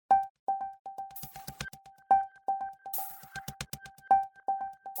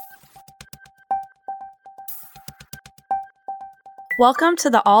Welcome to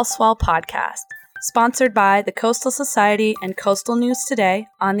the All Swell podcast, sponsored by the Coastal Society and Coastal News Today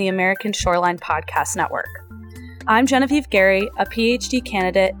on the American Shoreline Podcast Network. I'm Genevieve Gary, a PhD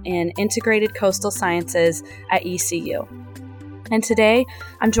candidate in Integrated Coastal Sciences at ECU. And today,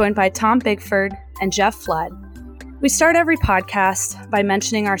 I'm joined by Tom Bigford and Jeff Flood. We start every podcast by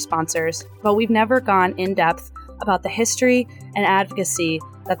mentioning our sponsors, but we've never gone in depth about the history and advocacy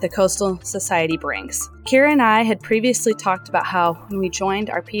that the Coastal Society brings. Kira and I had previously talked about how when we joined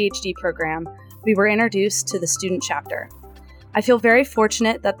our PhD program, we were introduced to the student chapter. I feel very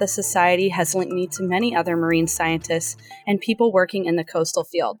fortunate that the Society has linked me to many other marine scientists and people working in the coastal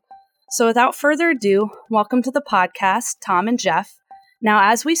field. So without further ado, welcome to the podcast, Tom and Jeff.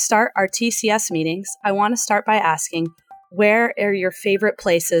 Now, as we start our TCS meetings, I want to start by asking, where are your favorite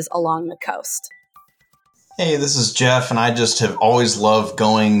places along the coast? Hey, this is Jeff, and I just have always loved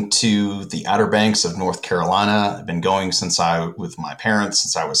going to the Outer Banks of North Carolina. I've been going with my parents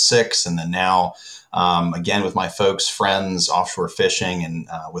since I was 6, and then now again with my folks, friends, offshore fishing, and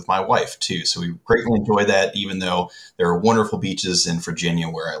with my wife too. So we greatly enjoy that, even though there are wonderful beaches in Virginia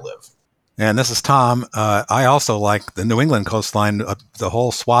where I live. And this is Tom. I also like the New England coastline, the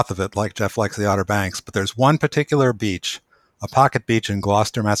whole swath of it, like Jeff likes the Outer Banks. But there's one particular beach, a pocket beach in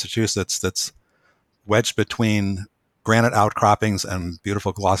Gloucester, Massachusetts, that's wedged between granite outcroppings and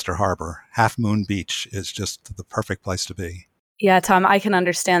beautiful Gloucester Harbor. Half Moon Beach is just the perfect place to be. Yeah, Tom, I can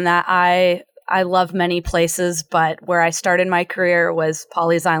understand that. I love many places, but where I started my career was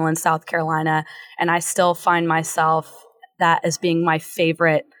Pawleys Island, South Carolina, and I still find myself that as being my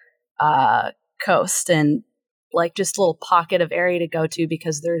favorite coast and like just a little pocket of area to go to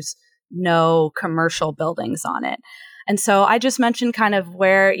because there's no commercial buildings on it. And so I just mentioned kind of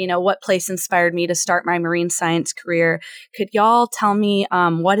where, what place inspired me to start my marine science career. Could y'all tell me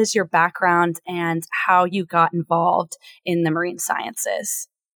what is your background and how you got involved in the marine sciences?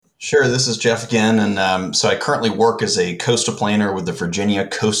 Sure. This is Jeff again. And so I currently work as a coastal planner with the Virginia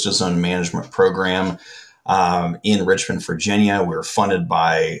Coastal Zone Management Program in Richmond, Virginia. We're funded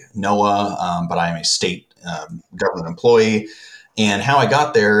by NOAA, but I'm a state government employee. And how I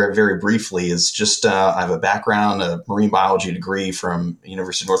got there, very briefly, is just I have a background, a marine biology degree from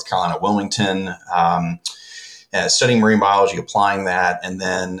University of North Carolina, Wilmington, studying marine biology, applying that, and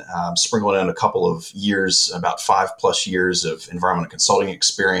then sprinkled in a couple of years, about 5+ years of environmental consulting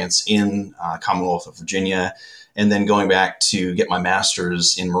experience in Commonwealth of Virginia, and then going back to get my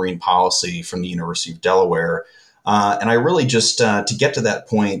master's in marine policy from the University of Delaware. And I really just, to get to that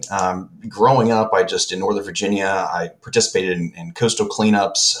point, growing up, in Northern Virginia, I participated in coastal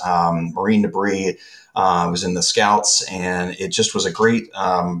cleanups, marine debris, was in the Scouts, and it just was a great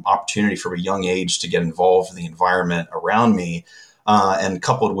opportunity from a young age to get involved in the environment around me. And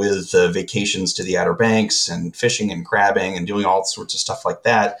coupled with vacations to the Outer Banks and fishing and crabbing and doing all sorts of stuff like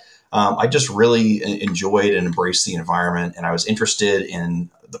that, I just really enjoyed and embraced the environment, and I was interested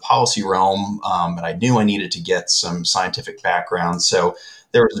in the policy realm, but I knew I needed to get some scientific background. So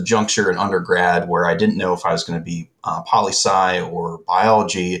there was a juncture in undergrad where I didn't know if I was going to be poli-sci or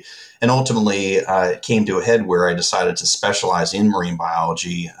biology, and ultimately it came to a head where I decided to specialize in marine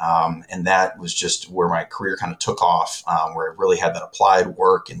biology, and that was just where my career kind of took off, where I really had that applied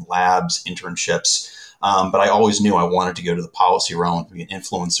work in labs, internships. But I always knew I wanted to go to the policy realm to be an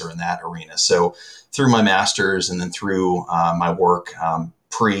influencer in that arena. So through my master's and then through my work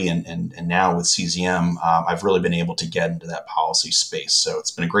pre and now with CZM, I've really been able to get into that policy space. So it's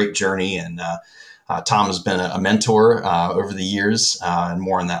been a great journey, and Tom has been a mentor over the years, and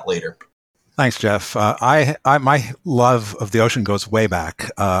more on that later. Thanks, Jeff. My love of the ocean goes way back.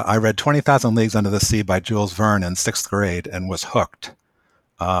 I read 20,000 Leagues Under the Sea by Jules Verne in 6th grade and was hooked.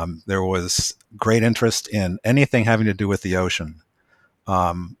 There was great interest in anything having to do with the ocean.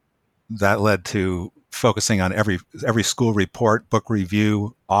 That led to focusing on every school report, book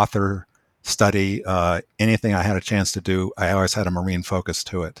review, author study, anything I had a chance to do. I always had a marine focus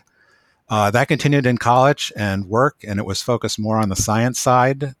to it. That continued in college and work, and it was focused more on the science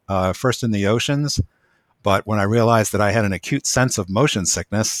side, first in the oceans. But when I realized that I had an acute sense of motion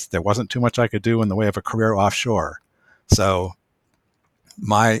sickness, there wasn't too much I could do in the way of a career offshore. So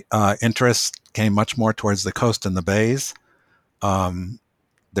my interest came much more towards the coast and the bays.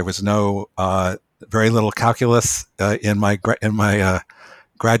 There was very little calculus in my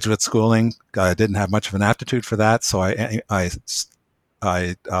graduate schooling. I didn't have much of an aptitude for that, so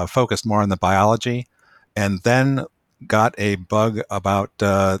I focused more on the biology, and then got a bug about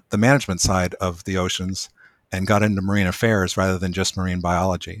the management side of the oceans, and got into marine affairs rather than just marine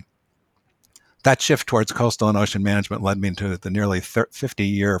biology. That shift towards coastal and ocean management led me to the nearly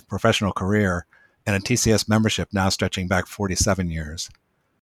 50-year professional career and a TCS membership now stretching back 47 years.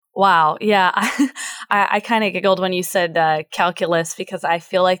 Wow. Yeah. I kind of giggled when you said calculus, because I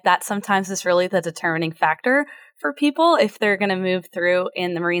feel like that sometimes is really the determining factor for people if they're going to move through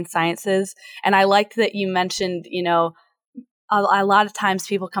in the marine sciences. And I liked that you mentioned, a lot of times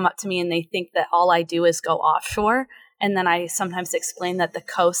people come up to me and they think that all I do is go offshore. And then I sometimes explain that the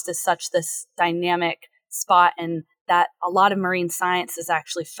coast is such this dynamic spot and that a lot of marine science is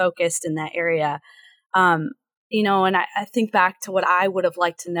actually focused in that area. And I think back to what I would have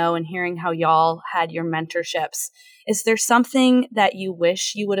liked to know and hearing how y'all had your mentorships. Is there something that you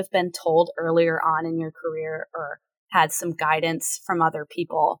wish you would have been told earlier on in your career or had some guidance from other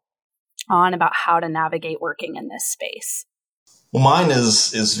people on about how to navigate working in this space? Well, mine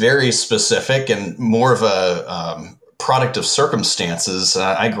is very specific and more of a product of circumstances.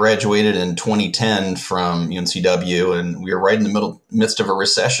 I graduated in 2010 from UNCW, and we were right in the midst of a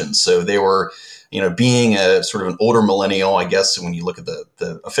recession. So they were, being a sort of an older millennial, I guess, when you look at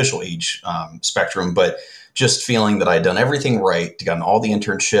the official age spectrum, but just feeling that I'd done everything right, gotten all the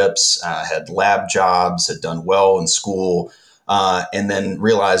internships, had lab jobs, had done well in school. And then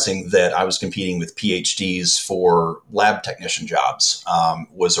realizing that I was competing with PhDs for lab technician jobs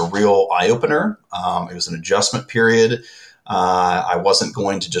was a real eye-opener. It was an adjustment period. I wasn't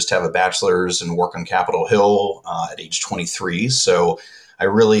going to just have a bachelor's and work on Capitol Hill at age 23. So I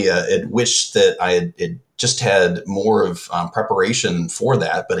really had wished that I had just had more of preparation for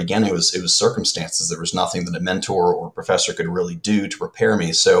that. But again, it was circumstances. There was nothing that a mentor or professor could really do to prepare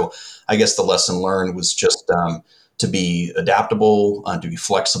me. So I guess the lesson learned was just to be adaptable, to be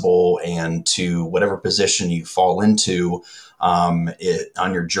flexible, and to whatever position you fall into on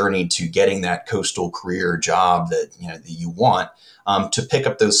your journey to getting that coastal career job that you want, to pick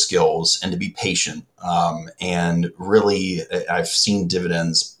up those skills and to be patient. And really, I've seen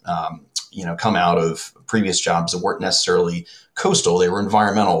dividends, come out of previous jobs that weren't necessarily coastal. They were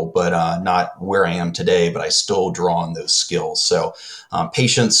environmental, but not where I am today, but I still draw on those skills. So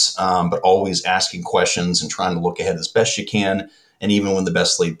patience, but always asking questions and trying to look ahead as best you can. And even when the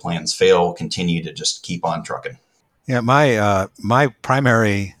best laid plans fail, continue to just keep on trucking. Yeah, my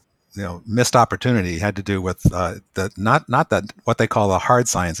primary missed opportunity had to do with the not the what they call the hard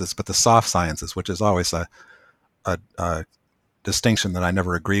sciences, but the soft sciences, which is always a distinction that I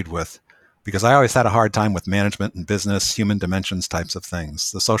never agreed with, because I always had a hard time with management and business, human dimensions types of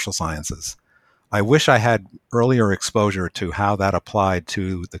things, the social sciences. I wish I had earlier exposure to how that applied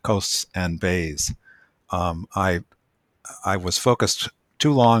to the coasts and bays. I was focused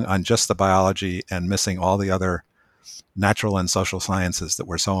too long on just the biology and missing all the other natural and social sciences that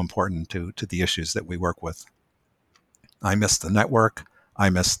were so important to the issues that we work with. I missed the network. I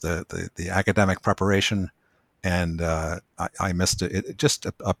missed the academic preparation. And I missed just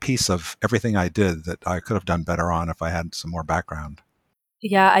a piece of everything I did that I could have done better on if I had some more background.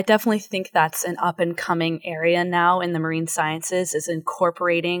 Yeah, I definitely think that's an up and coming area now in the marine sciences, is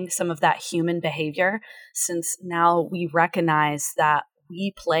incorporating some of that human behavior, since now we recognize that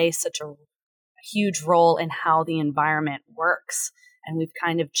we play such a huge role in how the environment works. And we've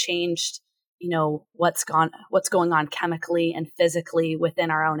kind of changed, what's going on chemically and physically within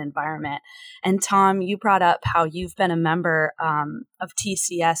our own environment. And Tom, you brought up how you've been a member of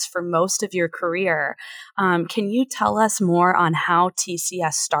TCS for most of your career. Can you tell us more on how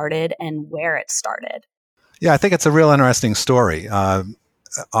TCS started and where it started? Yeah, I think it's a real interesting story.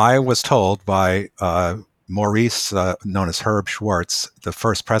 I was told by Maurice, known as Herb Schwartz, the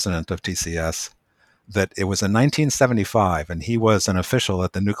first president of TCS, that it was in 1975, and he was an official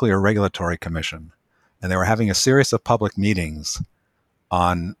at the Nuclear Regulatory Commission, and they were having a series of public meetings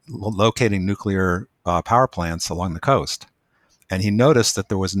on locating nuclear power plants along the coast. And he noticed that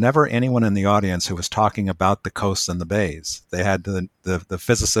there was never anyone in the audience who was talking about the coasts and the bays. They had the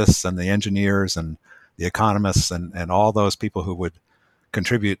physicists and the engineers and the economists and all those people who would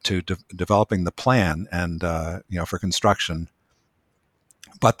contribute to developing the plan and for construction.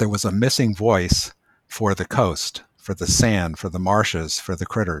 But there was a missing voice for the coast, for the sand, for the marshes, for the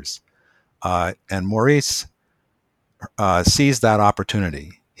critters. And Maurice seized that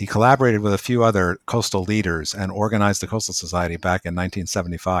opportunity. He collaborated with a few other coastal leaders and organized the Coastal Society back in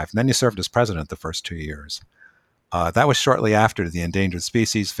 1975. And then he served as president the first 2 years. That was shortly after the endangered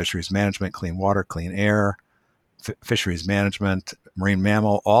species, fisheries management, clean water, clean air, fisheries management, marine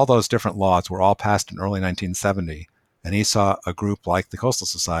mammal, all those different laws were all passed in early 1970. And he saw a group like the Coastal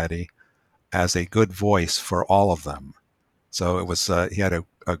Society as a good voice for all of them. So it was he had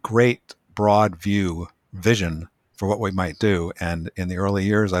a great broad vision for what we might do. And in the early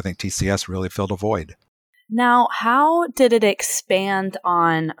years, I think TCS really filled a void. Now, how did it expand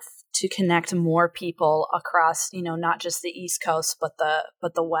on to connect more people across, not just the East Coast, but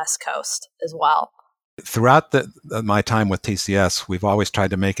the West Coast as well? Throughout my time with TCS, we've always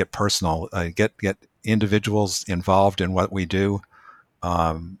tried to make it personal, get individuals involved in what we do,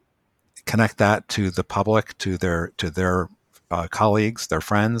 connect that to the public, to their colleagues, their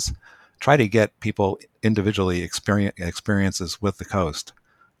friends, try to get people individually experiences with the coast.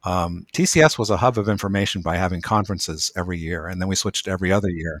 TCS was a hub of information by having conferences every year, and then we switched to every other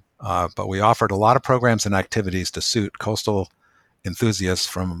year. But we offered a lot of programs and activities to suit coastal enthusiasts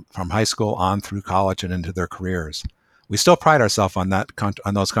from high school on through college and into their careers. We still pride ourselves on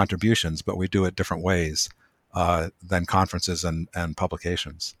those contributions, but we do it different ways than conferences and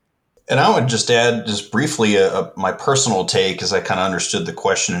publications. And I would just add, just briefly, my personal take, as I kind of understood the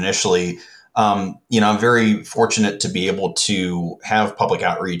question initially. I'm very fortunate to be able to have public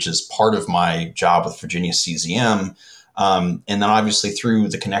outreach as part of my job with Virginia CZM. And then obviously through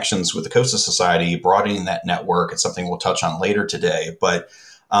the connections with the Coastal Society, broadening that network, it's something we'll touch on later today. But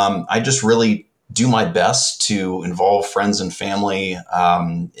I just really do my best to involve friends and family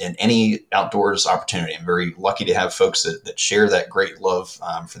in any outdoors opportunity. I'm very lucky to have folks that share that great love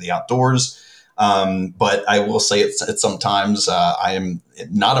for the outdoors. But I will say it's sometimes I am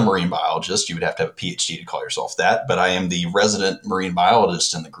not a marine biologist. You would have to have a PhD to call yourself that, but I am the resident marine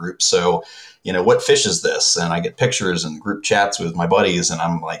biologist in the group. So, what fish is this? And I get pictures and group chats with my buddies, and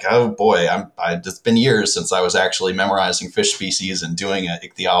I'm like, oh boy, it's been years since I was actually memorizing fish species and doing an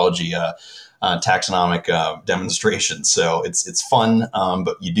ichthyology taxonomic demonstration. So it's fun,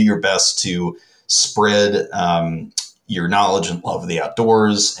 but you do your best to spread your knowledge and love of the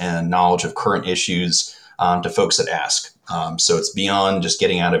outdoors and knowledge of current issues to folks that ask. So it's beyond just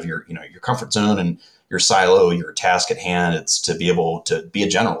getting out of your comfort zone and your silo, your task at hand. It's to be able to be a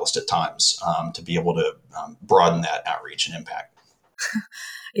generalist at times, to be able to broaden that outreach and impact.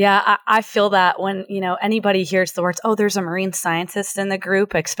 Yeah, I feel that when, anybody hears the words, oh, there's a marine scientist in the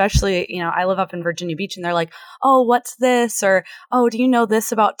group, especially, I live up in Virginia Beach and they're like, oh, what's this? Or, oh, do you know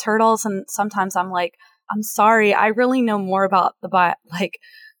this about turtles? And sometimes I'm like, I'm sorry, I really know more about the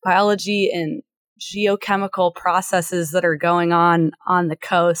biology and geochemical processes that are going on the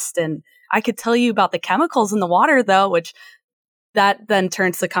coast. And I could tell you about the chemicals in the water, though, which that then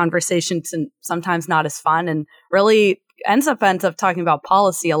turns the conversation to sometimes not as fun and really ends up talking about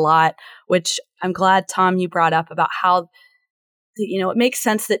policy a lot, which I'm glad, Tom, you brought up about how, it makes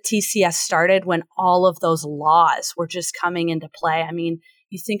sense that TCS started when all of those laws were just coming into play. I mean,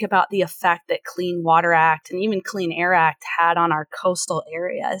 you think about the effect that Clean Water Act and even Clean Air Act had on our coastal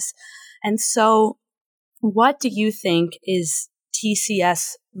areas. And so what do you think is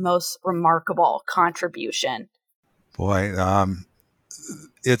TCS' most remarkable contribution? Boy,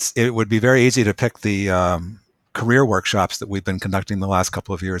 it would be very easy to pick the career workshops that we've been conducting the last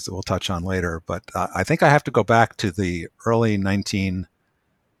couple of years that we'll touch on later. But I think I have to go back to the early 1990s,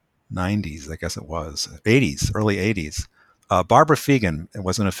 I guess it was, early 80s. Barbara Fegan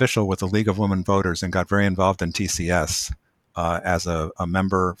was an official with the League of Women Voters and got very involved in TCS as a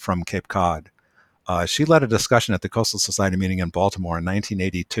member from Cape Cod. She led a discussion at the Coastal Society meeting in Baltimore in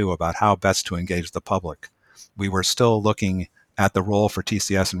 1982 about how best to engage the public. We were still looking at the role for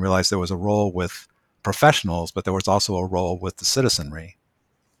TCS and realized there was a role with professionals, but there was also a role with the citizenry.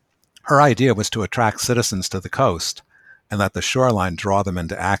 Her idea was to attract citizens to the coast and let the shoreline draw them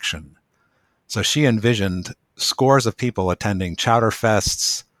into action. So she envisioned scores of people attending chowder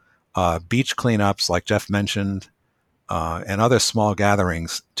fests, beach cleanups, like Jeff mentioned, and other small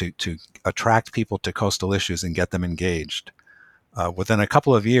gatherings to attract people to coastal issues and get them engaged. Within a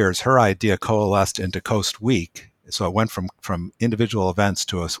couple of years, her idea coalesced into Coast Week. So it went from individual events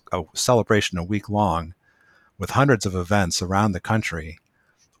to a celebration a week long with hundreds of events around the country,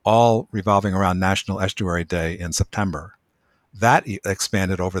 all revolving around National Estuary Day in September. That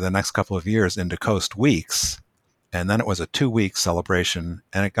expanded over the next couple of years into Coast Weeks, and then it was a 2-week celebration,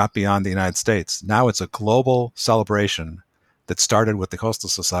 and it got beyond the United States. Now it's a global celebration that started with the Coastal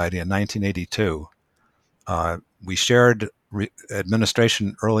Society in 1982. We shared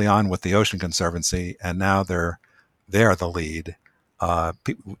administration early on with the Ocean Conservancy, and now they're the lead.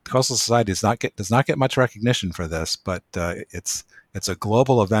 Coastal Society does not get much recognition for this, but it's a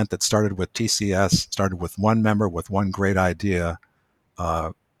global event that started with TCS, started with one member with one great idea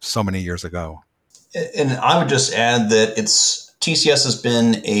so many years ago. And I would just add that TCS has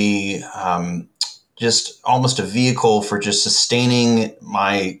been just almost a vehicle for just sustaining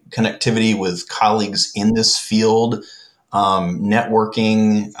my connectivity with colleagues in this field,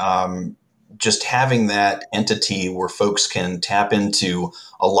 networking, just having that entity where folks can tap into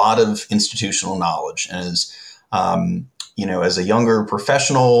a lot of institutional knowledge. And as as a younger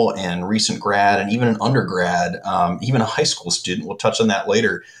professional and recent grad and even an undergrad, even a high school student, we'll touch on that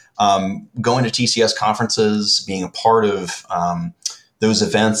later, going to TCS conferences, being a part of those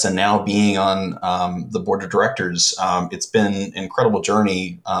events, and now being on the board of directors, it's been an incredible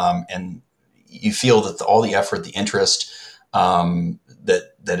journey. And you feel that all the effort, the interest,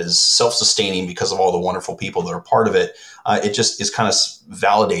 that is self-sustaining because of all the wonderful people that are part of it, it just is kind of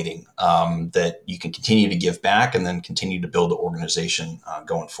validating that you can continue to give back and then continue to build the organization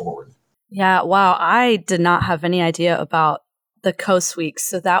going forward. Yeah, wow. I did not have any idea about the Coast Weeks.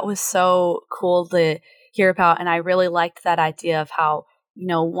 So that was so cool to hear about. And I really liked that idea of how,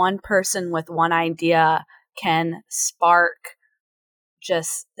 one person with one idea can spark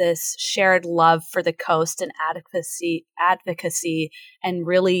just this shared love for the coast and advocacy and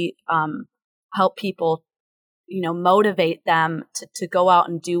really help people, motivate them to go out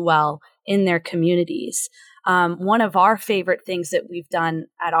and do well in their communities. One of our favorite things that we've done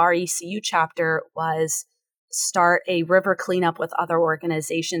at our ECU chapter was start a river cleanup with other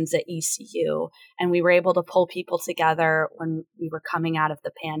organizations at ECU. And we were able to pull people together when we were coming out of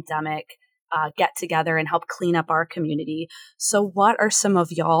the pandemic, get together and help clean up our community. So what are some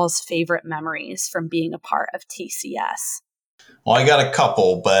of y'all's favorite memories from being a part of TCS? Well, I got a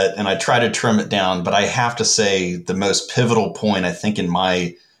couple, and I try to trim it down, but I have to say the most pivotal point, I think, in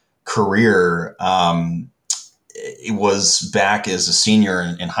my career, it was back as a senior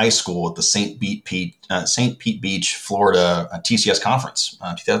in high school at the St. Pete Beach, Florida TCS conference,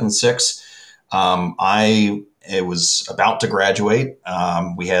 2006. I was about to graduate.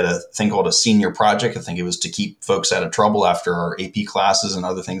 We had a thing called a senior project. I think it was to keep folks out of trouble after our AP classes and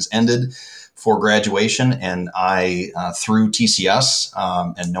other things ended for graduation. And I, through TCS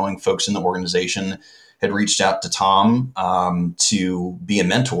and knowing folks in the organization, had reached out to Tom to be a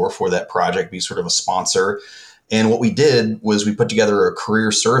mentor for that project, be sort of a sponsor. And what we did was we put together a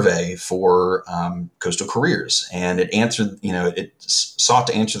career survey for coastal careers, and it sought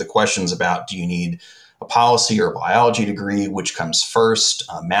to answer the questions about: do you need a policy or a biology degree? Which comes first?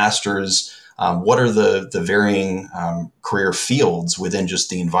 Master's? What are the varying career fields within just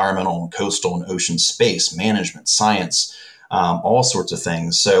the environmental and coastal and ocean space, management, science, all sorts of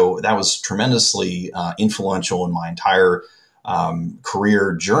things. So that was tremendously influential in my entire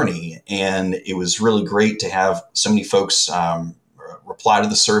career journey. And it was really great to have so many folks reply to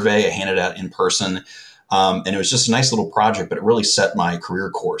the survey. I handed it out in person. And it was just a nice little project, but it really set my career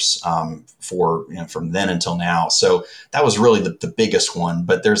course from then until now. So that was really the biggest one.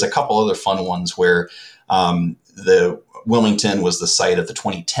 But there's a couple other fun ones where the Wilmington was the site of the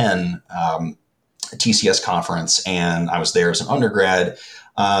 2010 TCS conference, and I was there as an undergrad.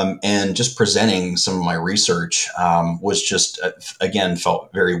 And just presenting some of my research was just, again,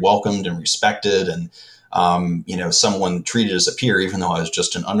 felt very welcomed and respected. And, someone treated as a peer, even though I was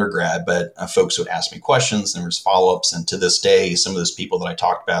just an undergrad, but folks would ask me questions, and there was follow-ups. And to this day, some of those people that I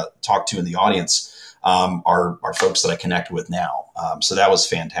talked to in the audience are folks that I connect with now. So that was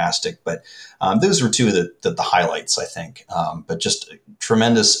fantastic. But those were two of the highlights, I think. But just a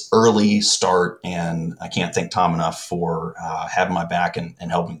tremendous early start. And I can't thank Tom enough for having my back and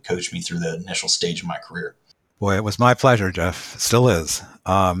helping coach me through the initial stage of my career. Boy, it was my pleasure, Jeff. Still is.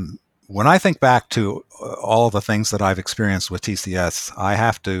 When I think back to all the things that I've experienced with TCS, I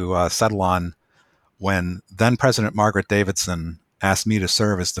have to settle on when then President Margaret Davidson asked me to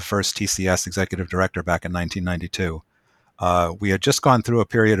serve as the first TCS executive director back in 1992. We had just gone through a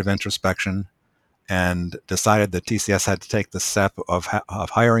period of introspection and decided that TCS had to take the step of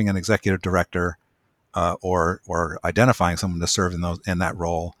hiring an executive director or identifying someone to serve in that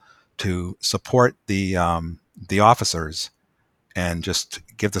role to support the officers and just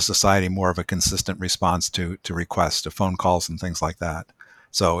give the society more of a consistent response to requests, to phone calls and things like that.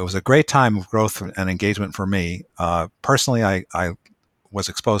 So it was a great time of growth and engagement for me. Personally, I was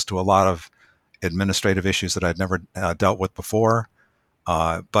exposed to a lot of administrative issues that I'd never dealt with before,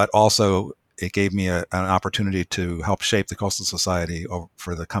 but also it gave me an opportunity to help shape the Coastal Society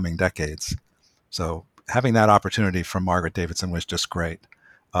for the coming decades. So having that opportunity from Margaret Davidson was just great.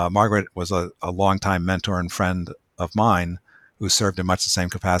 Margaret was a longtime mentor and friend of mine who served in much the same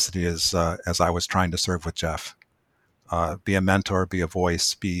capacity as I was trying to serve with Jeff. Be a mentor, be a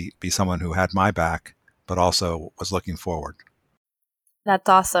voice, be someone who had my back, but also was looking forward. That's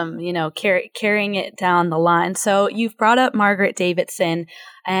awesome, carrying it down the line. So you've brought up Margaret Davidson,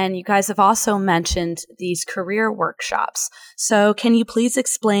 and you guys have also mentioned these career workshops. So can you please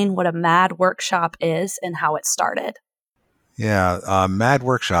explain what a MAD workshop is and how it started? Yeah, MAD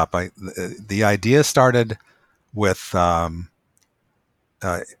workshop. The idea started with an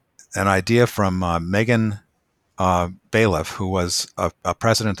idea from Megan bailiff who was a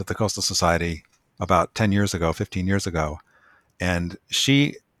president of the Coastal Society about 10 years ago, 15 years ago. And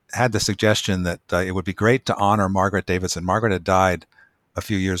she had the suggestion that it would be great to honor Margaret Davidson. Margaret had died a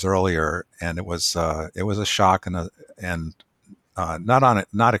few years earlier, and it was a shock and not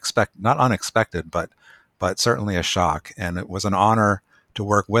unexpected, but certainly a shock. And it was an honor to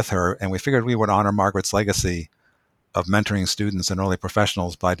work with her. And we figured we would honor Margaret's legacy of mentoring students and early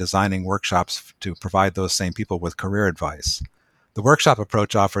professionals by designing workshops to provide those same people with career advice. The workshop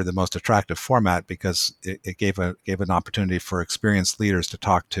approach offered the most attractive format because it gave an opportunity for experienced leaders to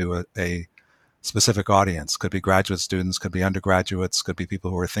talk to a specific audience. Could be graduate students, could be undergraduates, could be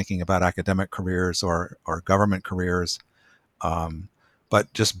people who are thinking about academic careers or government careers.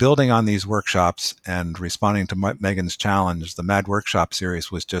 But just building on these workshops and responding to Megan's challenge, the MAD Workshop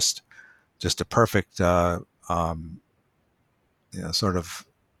series was just a perfect sort of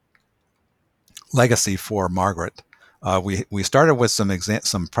legacy for Margaret. We started with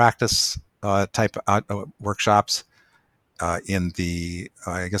some practice type workshops in the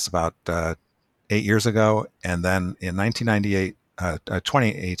I guess about 8 years ago, and then in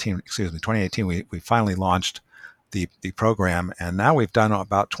 2018, we finally launched the program, and now we've done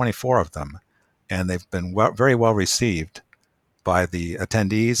about 24 of them, and they've been very well received by the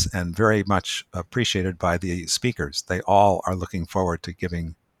attendees and very much appreciated by the speakers. They all are looking forward to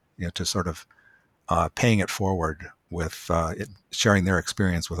giving, to sort of paying it forward with sharing their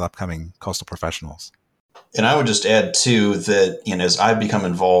experience with upcoming coastal professionals. And I would just add too that, as I've become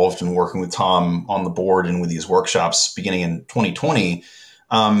involved in working with Tom on the board and with these workshops beginning in 2020,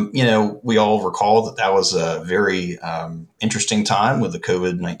 we all recall that was a very interesting time with the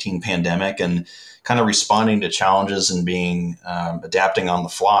COVID-19 pandemic, and kind of responding to challenges and being adapting on the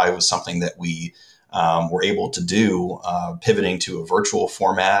fly was something that we were able to do, pivoting to a virtual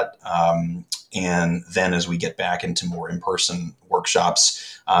format. And then as we get back into more in-person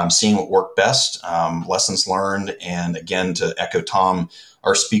workshops, seeing what worked best, lessons learned. And again, to echo Tom,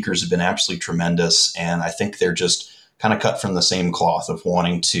 our speakers have been absolutely tremendous. And I think they're just kind of cut from the same cloth of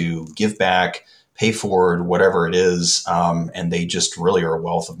wanting to give back, pay forward, whatever it is. And they just really are a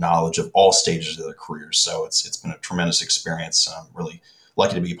wealth of knowledge of all stages of their careers. So it's been a tremendous experience. I'm really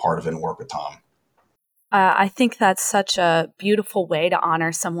lucky to be part of it and work with Tom. I think that's such a beautiful way to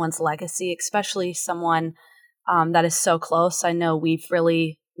honor someone's legacy, especially someone that is so close. I know we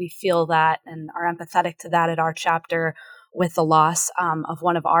feel that and are empathetic to that at our chapter with the loss of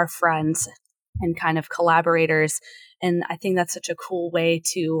one of our friends and kind of collaborators. And I think that's such a cool way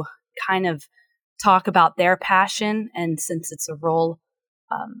to kind of talk about their passion. And since it's a role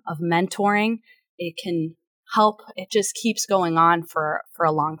of mentoring, it can help. It just keeps going on for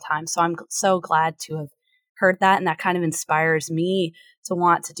a long time. So I'm so glad to have heard that. And that kind of inspires me to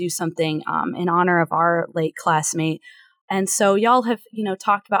want to do something in honor of our late classmate. And so y'all have,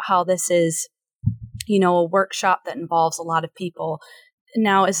 talked about how this is, a workshop that involves a lot of people.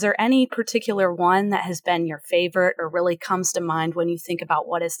 Now, is there any particular one that has been your favorite or really comes to mind when you think about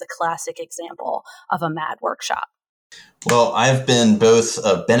what is the classic example of a MAD workshop? Well, I've been both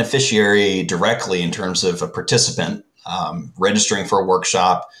a beneficiary directly in terms of a participant registering for a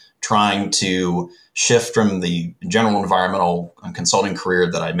workshop, trying to shift from the general environmental consulting career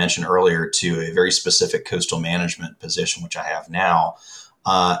that I mentioned earlier to a very specific coastal management position, which I have now,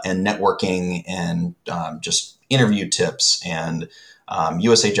 and networking and just interview tips and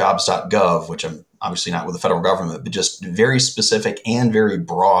usajobs.gov, which I'm obviously not with the federal government, but just very specific and very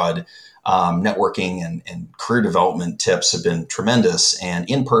broad networking and career development tips have been tremendous. And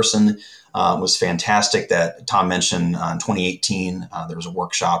in person was fantastic. That Tom mentioned in 2018, there was a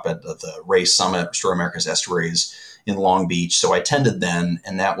workshop at the Ray Summit, Restore America's Estuaries in Long Beach. So I attended then,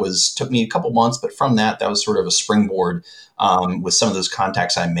 and took me a couple months, but from that was sort of a springboard with some of those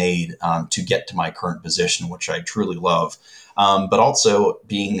contacts I made to get to my current position, which I truly love. But also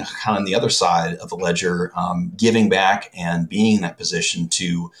being kind of on the other side of the ledger, giving back and being in that position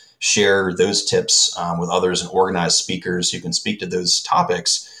to share those tips with others and organize speakers who can speak to those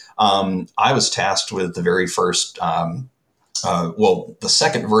topics. I was tasked with the very first, the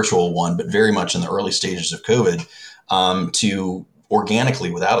second virtual one, but very much in the early stages of COVID, to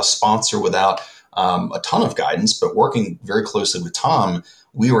organically, without a sponsor, without a ton of guidance, but working very closely with Tom,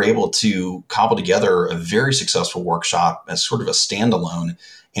 we were able to cobble together a very successful workshop as sort of a standalone.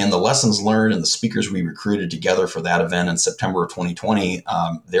 And the lessons learned and the speakers we recruited together for that event in September of 2020,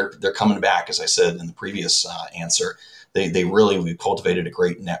 they're coming back, as I said in the previous answer. We've cultivated a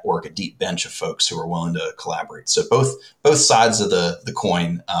great network, a deep bench of folks who are willing to collaborate. So both sides of the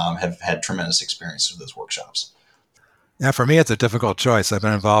coin have had tremendous experience with those workshops. Yeah, for me, it's a difficult choice. I've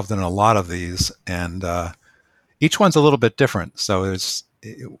been involved in a lot of these, and each one's a little bit different. So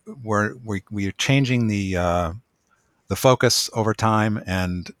we're changing the focus over time,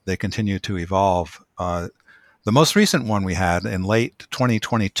 and they continue to evolve. The most recent one we had in late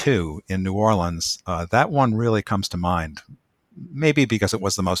 2022 in New Orleans, that one really comes to mind. Maybe because it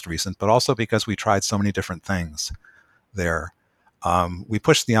was the most recent, but also because we tried so many different things there. We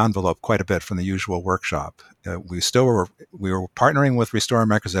pushed the envelope quite a bit from the usual workshop. We were partnering with Restore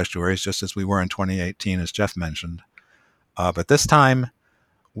America's Estuaries, just as we were in 2018, as Jeff mentioned. But this time,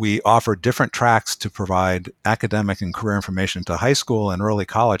 we offered different tracks to provide academic and career information to high school and early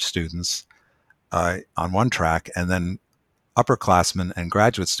college students on one track, and then upperclassmen and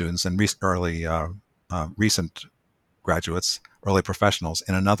graduate students and recent graduates, early professionals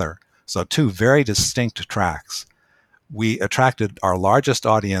in another. So two very distinct tracks. We attracted our largest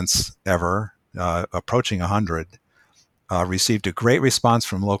audience ever, approaching 100, received a great response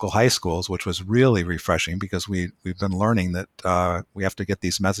from local high schools, which was really refreshing because we've been learning that we have to get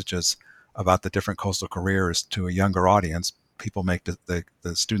these messages about the different coastal careers to a younger audience. People the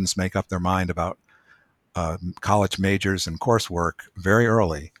students make up their mind about college majors and coursework very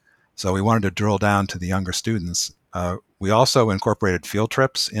early. So we wanted to drill down to the younger students. We also incorporated field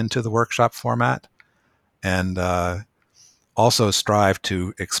trips into the workshop format, and also strive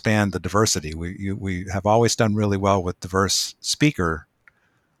to expand the diversity. We have always done really well with diverse speaker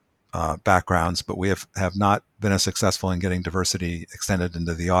backgrounds, but we have not been as successful in getting diversity extended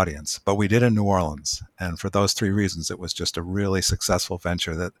into the audience. But we did in New Orleans, and for those three reasons, it was just a really successful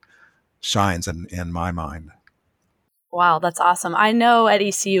venture that shines in my mind. Wow, that's awesome. I know at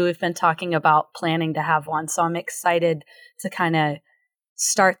ECU we've been talking about planning to have one, so I'm excited to kind of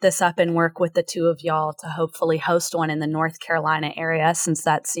start this up and work with the two of y'all to hopefully host one in the North Carolina area, since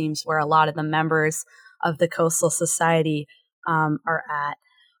that seems where a lot of the members of the Coastal Society are at.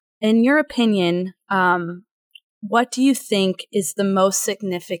 In your opinion, what do you think is the most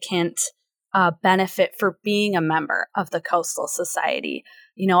significant benefit for being a member of the Coastal Society?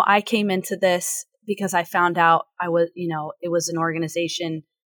 You know, I came into this because I found out it was an organization,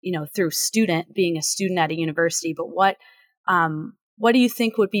 through being a student at a university. But what do you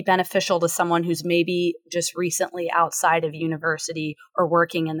think would be beneficial to someone who's maybe just recently outside of university or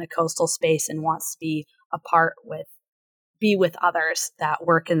working in the coastal space and wants to be with others that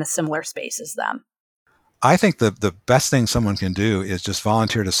work in the similar space as them? I think the best thing someone can do is just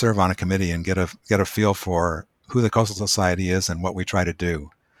volunteer to serve on a committee and get a feel for who the Coastal Society is and what we try to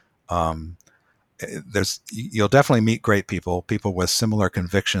do. You'll definitely meet great people with similar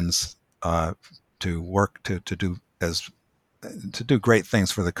convictions to work to do great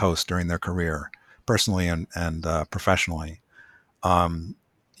things for the coast during their career, personally and professionally.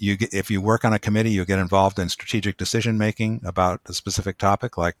 If you work on a committee, you get involved in strategic decision making about a specific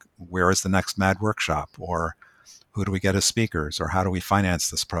topic, like where is the next MAD workshop, or who do we get as speakers, or how do we finance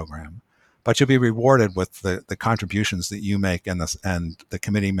this program. But you'll be rewarded with the contributions that you make and the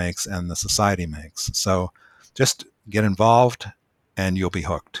committee makes and the society makes. So just get involved and you'll be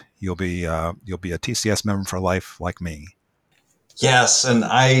hooked. You'll be a TCS member for life like me. Yes, and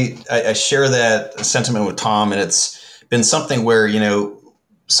I share that sentiment with Tom, and it's been something where,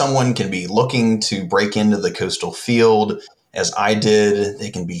 someone can be looking to break into the coastal field, as I did. They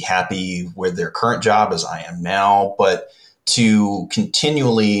can be happy with their current job, as I am now, but to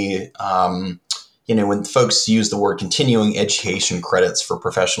continually, when folks use the word continuing education credits for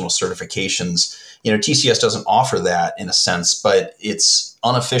professional certifications, TCS doesn't offer that in a sense, but it's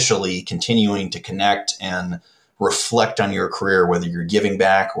unofficially continuing to connect and reflect on your career, whether you're giving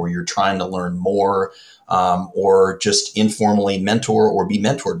back or you're trying to learn more, or just informally mentor or be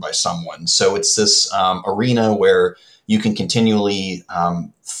mentored by someone. So it's this arena where you can continually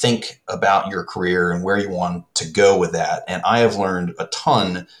think about your career and where you want to go with that. And I have learned a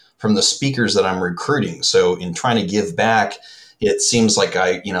ton from the speakers that I'm recruiting. So in trying to give back, it seems like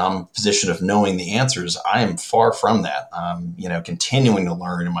I'm in a position of knowing the answers. I am far from that. Continuing to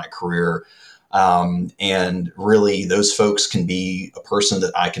learn in my career. And really, those folks can be a person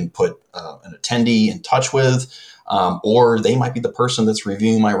that I can put an attendee in touch with, or they might be the person that's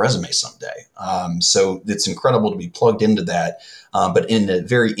reviewing my resume someday. So it's incredible to be plugged into that, but in a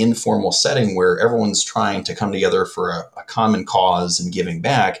very informal setting where everyone's trying to come together for a common cause and giving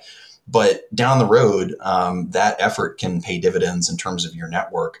back. But down the road, that effort can pay dividends in terms of your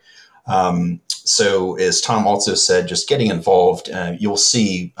network. So as Tom also said, just getting involved, you'll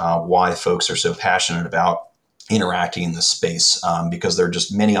see why folks are so passionate about interacting in this space, because there are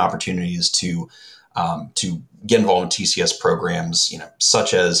just many opportunities to to get involved in TCS programs,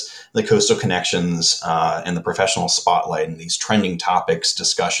 such as the Coastal Connections and the Professional Spotlight and these trending topics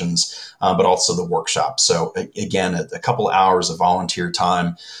discussions, but also the workshops. So again, a couple hours of volunteer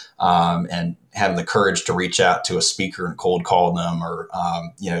time and having the courage to reach out to a speaker and cold call them, or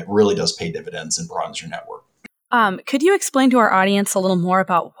it really does pay dividends and broadens your network. Could you explain to our audience a little more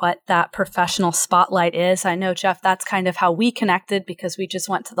about what that Professional Spotlight is? I know, Jeff, that's kind of how we connected, because we just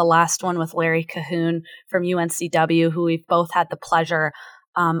went to the last one with Larry Cahoon from UNCW, who we've both had the pleasure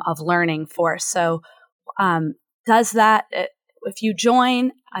of learning for. So does that, if you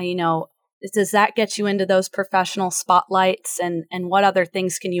join, does that get you into those professional spotlights, and what other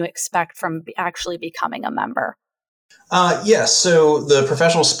things can you expect from actually becoming a member? Yes. So the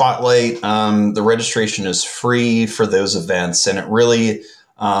Professional Spotlight, the registration is free for those events, and it really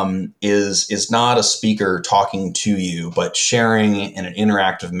is not a speaker talking to you, but sharing in an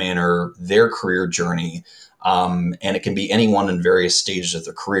interactive manner their career journey. And it can be anyone in various stages of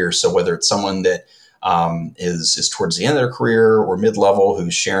their career. So whether it's someone that is towards the end of their career or mid-level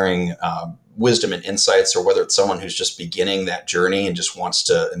who's sharing wisdom and insights, or whether it's someone who's just beginning that journey and just wants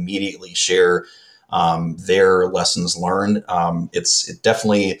to immediately share their lessons learned.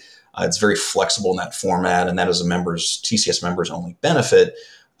 It's very flexible in that format, and that is TCS members only benefit.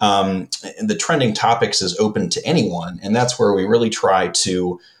 And the trending topics is open to anyone, and that's where we really try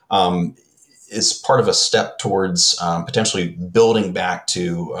to, is part of a step towards potentially building back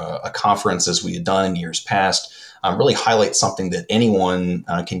to a conference as we had done in years past. Really highlight something that anyone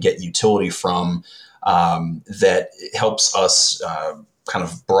can get utility from, that helps us kind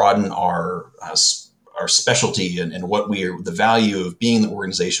of broaden our specialty and what the value of being the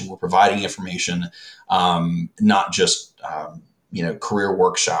organization. We're providing information, not just career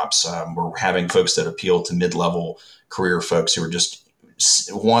workshops. We're having folks that appeal to mid-level career folks who are just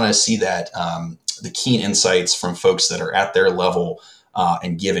want to see that the keen insights from folks that are at their level,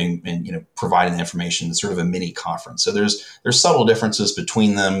 and giving and providing the information. It's sort of a mini conference. So there's subtle differences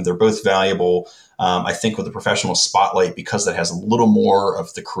between them. They're both valuable. I think with the Professional Spotlight, because that has a little more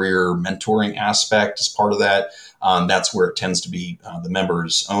of the career mentoring aspect as part of that, that's where it tends to be the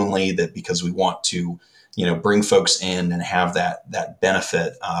members only. That because we want to bring folks in and have that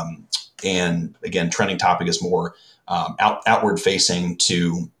benefit. And again, trending topic is more outward facing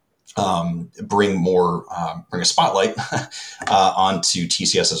to bring a spotlight onto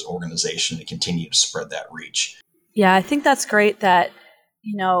TCS's organization to continue to spread that reach. Yeah, I think that's great that,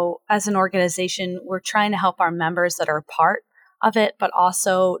 as an organization, we're trying to help our members that are a part of it, but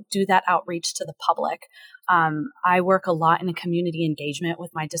also do that outreach to the public. I work a lot in community engagement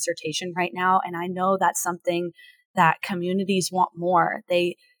with my dissertation right now, and I know that's something that communities want more.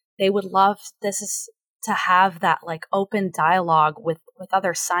 They would love to have that like open dialogue with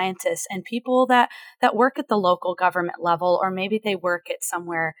other scientists and people that work at the local government level, or maybe they work at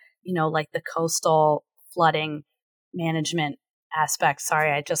somewhere, like the coastal flooding management aspect.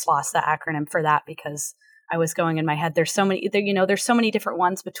 Sorry, I just lost the acronym for that because I was going in my head. There's so many different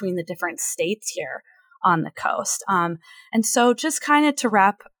ones between the different states here on the coast. And so just kind of to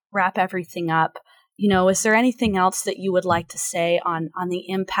wrap everything up, is there anything else that you would like to say on the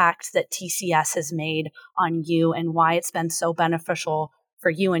impact that TCS has made on you and why it's been so beneficial for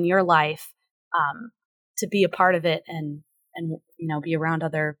you in your life to be a part of it and be around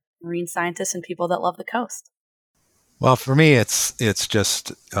other marine scientists and people that love the coast? Well, for me, it's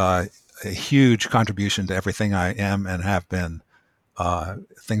just a huge contribution to everything I am and have been.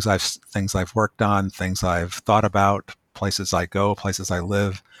 Things I've worked on, things I've thought about, places I go, places I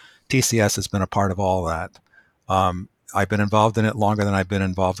live. TCS has been a part of all that. I've been involved in it longer than I've been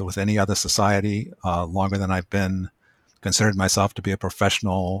involved with any other society, longer than I've been considered myself to be a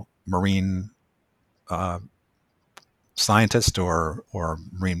professional marine scientist or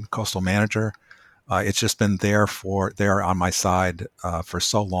marine coastal manager. It's just been there on my side for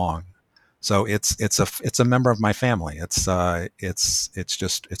so long. So it's a member of my family. It's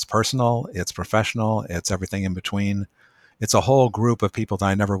personal, it's professional, it's everything in between. It's a whole group of people that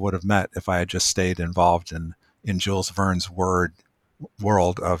I never would have met if I had just stayed involved in Jules Verne's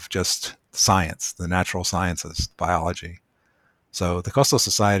world of just science, the natural sciences, biology. So the Coastal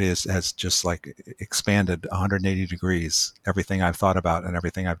Society has just like expanded 180 degrees, everything I've thought about and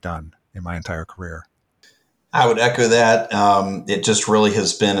everything I've done in my entire career. I would echo that. It just really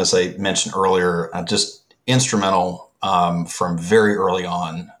has been, as I mentioned earlier, just instrumental from very early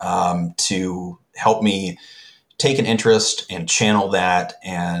on to help me take an interest and channel that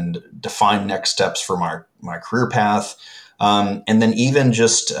and define next steps for my career path. And then even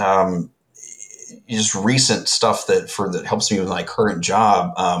just, just recent stuff that helps me with my current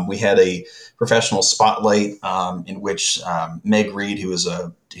job. We had a professional spotlight in which Meg Reed, who is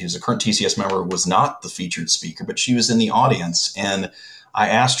a current TCS member, was not the featured speaker, but she was in the audience. And I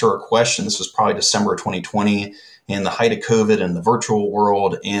asked her a question. This was probably December 2020, in the height of COVID and the virtual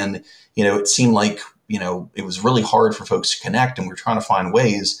world. And, it seemed like, it was really hard for folks to connect, and we were trying to find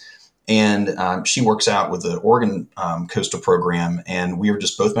ways. And she works out with the Oregon Coastal Program, and we were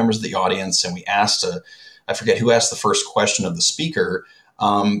just both members of the audience. And we asked, I forget who asked the first question of the speaker,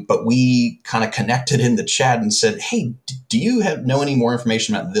 but we kind of connected in the chat and said, "Hey, do you know any more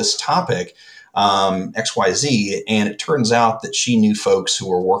information about this topic, XYZ?" And it turns out that she knew folks who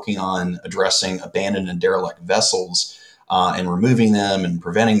were working on addressing abandoned and derelict vessels and removing them and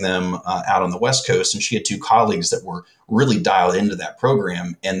preventing them out on the West Coast. And she had two colleagues that were really dialed into that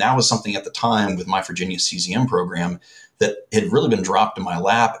program. And that was something at the time with my Virginia CZM program that had really been dropped in my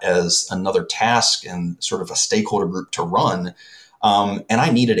lap as another task and sort of a stakeholder group to run. And I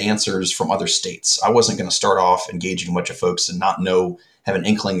needed answers from other states. I wasn't going to start off engaging a bunch of folks and not have an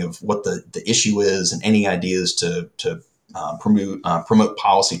inkling of what the issue is and any ideas to promote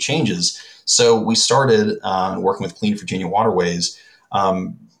policy changes. So we started working with Clean Virginia Waterways.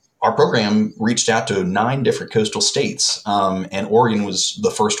 Our program reached out to 9 different coastal states, and Oregon was the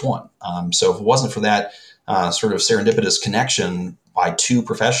first one. So if it wasn't for that sort of serendipitous connection by 2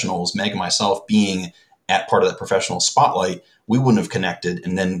 professionals, Meg and myself being at part of that professional spotlight, we wouldn't have connected,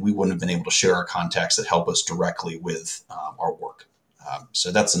 and then we wouldn't have been able to share our contacts that help us directly with our work.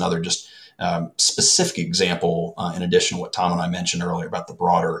 So that's another just specific example, in addition to what Tom and I mentioned earlier about the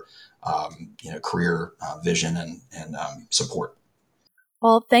broader career vision and support.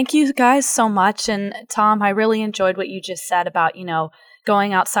 Well, thank you guys so much. And Tom, I really enjoyed what you just said about,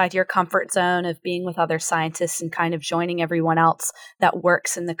 going outside your comfort zone of being with other scientists and kind of joining everyone else that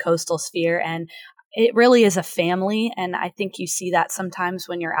works in the coastal sphere. And it really is a family. And I think you see that sometimes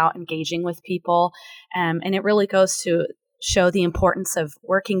when you're out engaging with people. And it really goes to show the importance of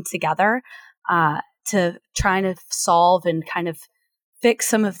working together to trying to solve and kind of fix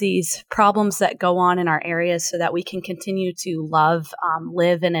some of these problems that go on in our areas so that we can continue to love,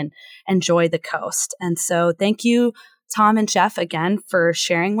 live, and enjoy the coast. And so thank you, Tom and Jeff, again, for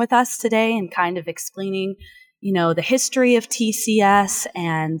sharing with us today and kind of explaining, the history of TCS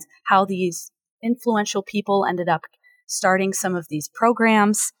and how these influential people ended up starting some of these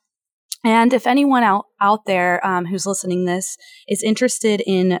programs. And if anyone out there who's listening this is interested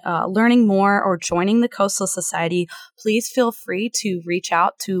in learning more or joining the Coastal Society, please feel free to reach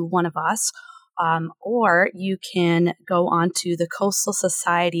out to one of us, or you can go on to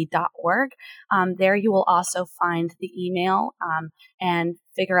thecoastalsociety.org. There you will also find the email and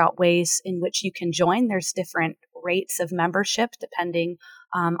figure out ways in which you can join. There's different rates of membership depending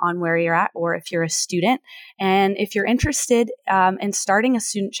on where you're at, or if you're a student. And if you're interested in starting a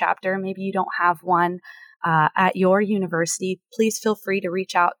student chapter, maybe you don't have one at your university, please feel free to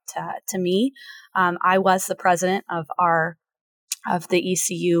reach out to me. I was the president of the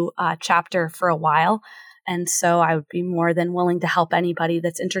ECU chapter for a while. And so I would be more than willing to help anybody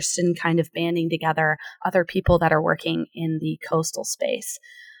that's interested in kind of banding together other people that are working in the coastal space.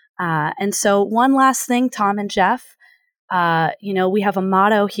 And so one last thing, Tom and Jeff, we have a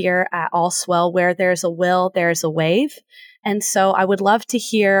motto here at All Swell: where there's a will, there's a wave. And so I would love to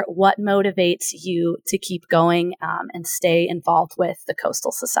hear what motivates you to keep going and stay involved with the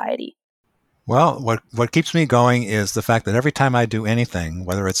Coastal Society. Well, what keeps me going is the fact that every time I do anything,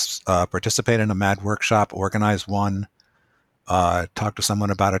 whether it's participate in a MAD workshop, organize one, talk to someone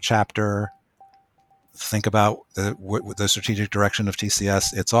about a chapter, think about the strategic direction of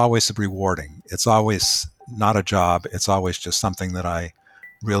TCS, it's always rewarding. It's always not a job. It's always just something that I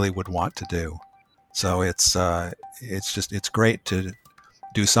really would want to do. So it's great to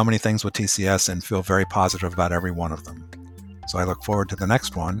do so many things with TCS and feel very positive about every one of them. So I look forward to the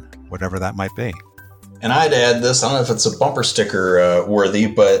next one, whatever that might be. And I'd add this, I don't know if it's a bumper sticker worthy,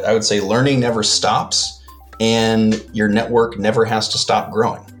 but I would say learning never stops and your network never has to stop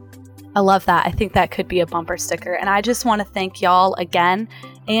growing. I love that. I think that could be a bumper sticker. And I just want to thank y'all again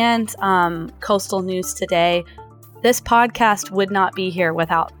and Coastal News Today. This podcast would not be here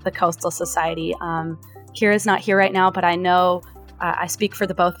without the Coastal Society. Kira's not here right now, but I know I speak for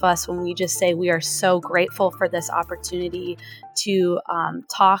the both of us when we just say we are so grateful for this opportunity to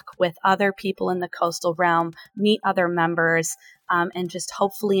talk with other people in the coastal realm, meet other members, and just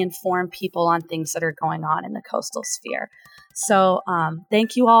hopefully inform people on things that are going on in the coastal sphere. So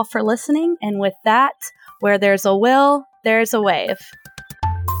thank you all for listening. And with that, where there's a will, there's a wave.